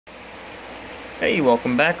Hey,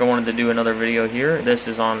 welcome back. I wanted to do another video here. This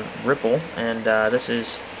is on Ripple, and this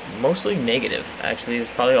is mostly negative. Actually, it's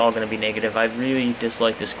probably all going to be negative. I really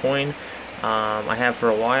dislike this coin. I have for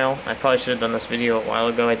a while. I probably should have done this video a while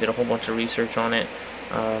ago. I did a whole bunch of research on it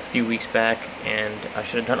a few weeks back, and I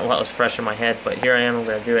should have done it while it was fresh in my head, but here I am. I'm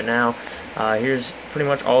going to do it now. Here's pretty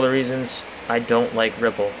much all the reasons I don't like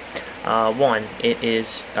Ripple. One, it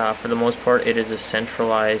is, for the most part, it is a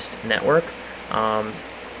centralized network.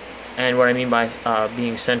 And what I mean by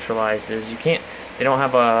being centralized is they don't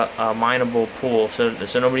have a mineable pool, so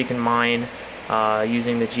nobody can mine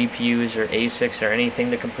using the GPUs or ASICs or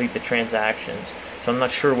anything to complete the transactions. So I'm not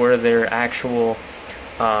sure where their actual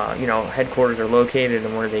headquarters are located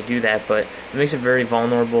and where they do that, but it makes it very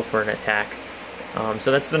vulnerable for an attack. So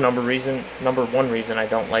that's the number one reason I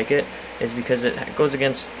don't like it, is because it goes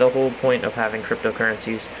against the whole point of having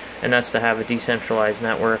cryptocurrencies, and that's to have a decentralized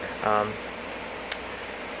network.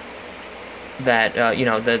 That you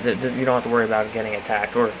don't have to worry about getting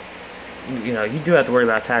attacked, or you do have to worry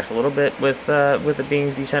about attacks a little bit with it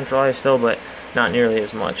being decentralized still, but not nearly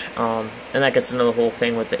as much. And that gets into the whole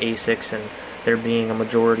thing with the ASICs and there being a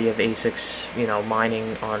majority of ASICs,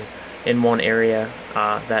 mining in one area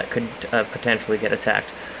that could potentially get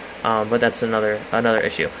attacked. But that's another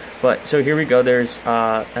issue. But so here we go. There's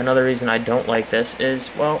another reason I don't like this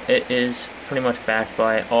is, well, it is pretty much backed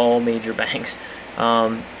by all major banks.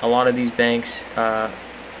 A lot of these banks are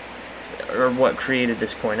what created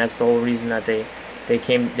this coin. That's the whole reason that they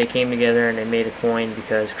came together and they made a coin,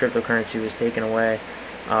 because cryptocurrency was taken away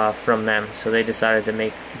from them. So they decided to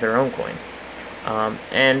make their own coin.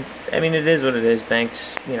 And I mean, it is what it is.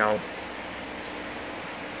 Banks,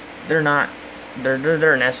 they're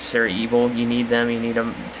a necessary evil. You need them. You need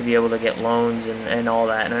them to be able to get loans and all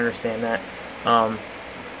that. And I understand that.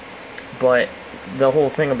 But the whole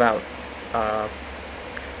thing about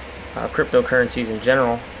cryptocurrencies in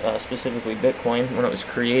general, specifically Bitcoin, when it was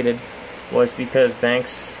created, was because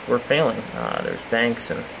banks were failing. There's banks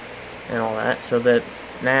and all that, so that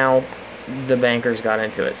now the bankers got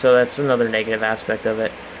into it. So that's another negative aspect of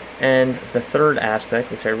it. And the third aspect,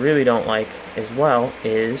 which I really don't like as well,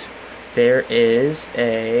 is there is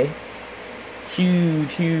a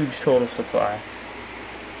huge total supply.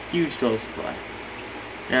 Huge total supply.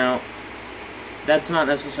 Now, that's not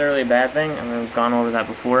necessarily a bad thing. I mean, we've gone over that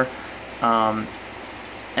before.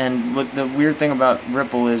 And look, the weird thing about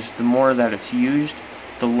Ripple is the more that it's used,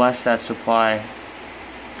 the less that supply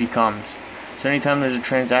becomes. So anytime there's a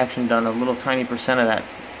transaction done, a little tiny percent of that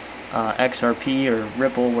XRP or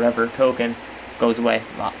Ripple, whatever token, goes away.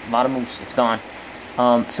 A lot of moves, it's gone.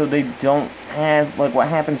 So they don't have, like, what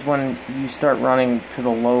happens when you start running to the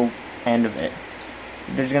low end of it.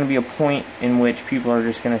 There's going to be a point in which people are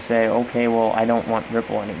just going to say, okay, well, I don't want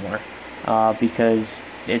Ripple anymore, because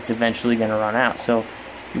it's eventually going to run out. So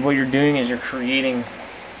what you're doing is you're creating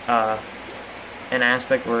an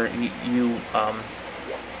aspect where you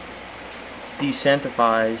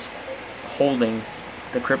decentivize holding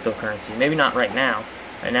the cryptocurrency. Maybe not right now.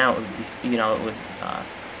 Right now, it would be, it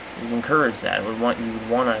would encourage that. You would want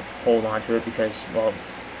to hold on to it because, well,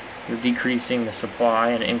 you're decreasing the supply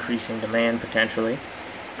and increasing demand potentially.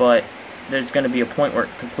 But there's going to be a point where it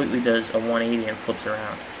completely does a 180 and flips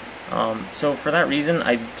around. So for that reason,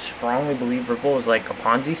 I strongly believe Ripple is like a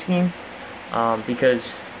Ponzi scheme,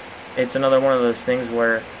 because it's another one of those things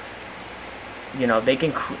where they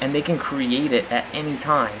can create it at any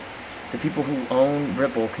time. The people who own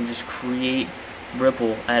Ripple can just create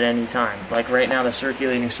Ripple at any time. Like right now, the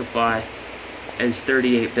circulating supply is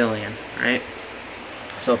 38 billion, right?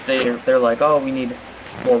 So if they're like, oh, we need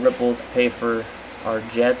more Ripple to pay for our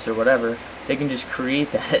jets or whatever, they can just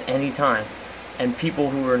create that at any time. And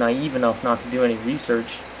people who were naive enough not to do any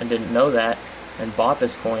research and didn't know that and bought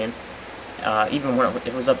this coin, even when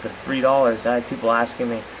it was up to $3, I had people asking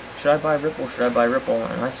me, should I buy Ripple? Should I buy Ripple?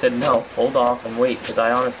 And I said, no, hold off and wait, because I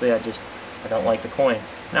don't like the coin.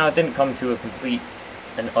 Now, it didn't come to a complete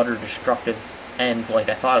and utter destructive end like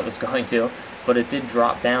I thought it was going to, but it did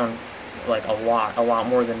drop down like a lot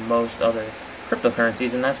more than most other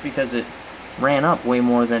cryptocurrencies, and that's because it ran up way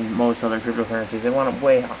more than most other cryptocurrencies. It went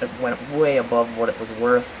way above what it was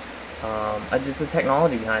worth. Just the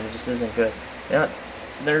technology behind it just isn't good.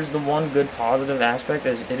 There's the one good positive aspect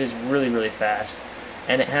is it is really fast,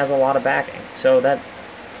 and it has a lot of backing. So that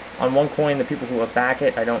on one coin, the people who back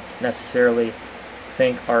it, I don't necessarily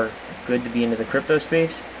think are good to be into the crypto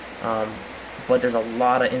space, but there's a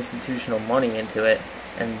lot of institutional money into it,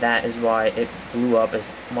 and that is why it blew up as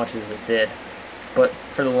much as it did. But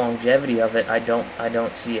for the longevity of it, I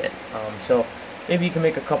don't see it. So maybe you can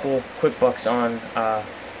make a couple quick bucks on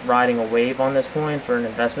riding a wave on this coin for an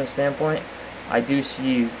investment standpoint. I do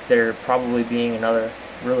see there probably being another,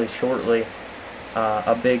 really shortly,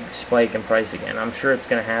 a big spike in price again. I'm sure it's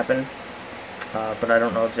going to happen, but I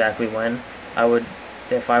don't know exactly when.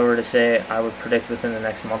 If I were to say, I would predict within the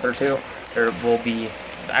next month or two. There will be,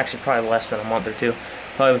 actually probably less than a month or two,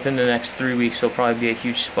 probably within the next 3 weeks, there'll probably be a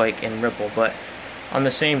huge spike in Ripple. But on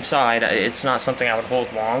the same side, it's not something I would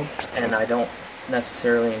hold long, and I don't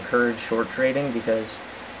necessarily encourage short trading because,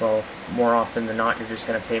 well, more often than not, you're just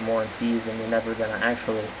going to pay more in fees and you're never going to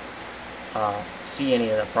actually see any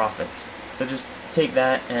of the profits. So just take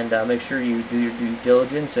that and make sure you do your due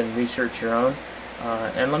diligence and research your own.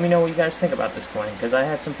 And let me know what you guys think about this coin, because I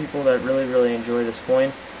had some people that really enjoy this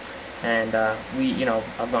coin, and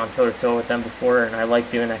I've gone toe-to-toe with them before, and I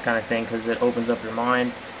like doing that kind of thing because it opens up your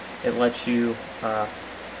mind. It lets you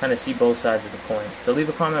kind of see both sides of the coin. So leave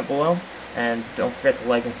a comment below, and don't forget to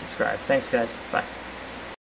like and subscribe. Thanks, guys. Bye.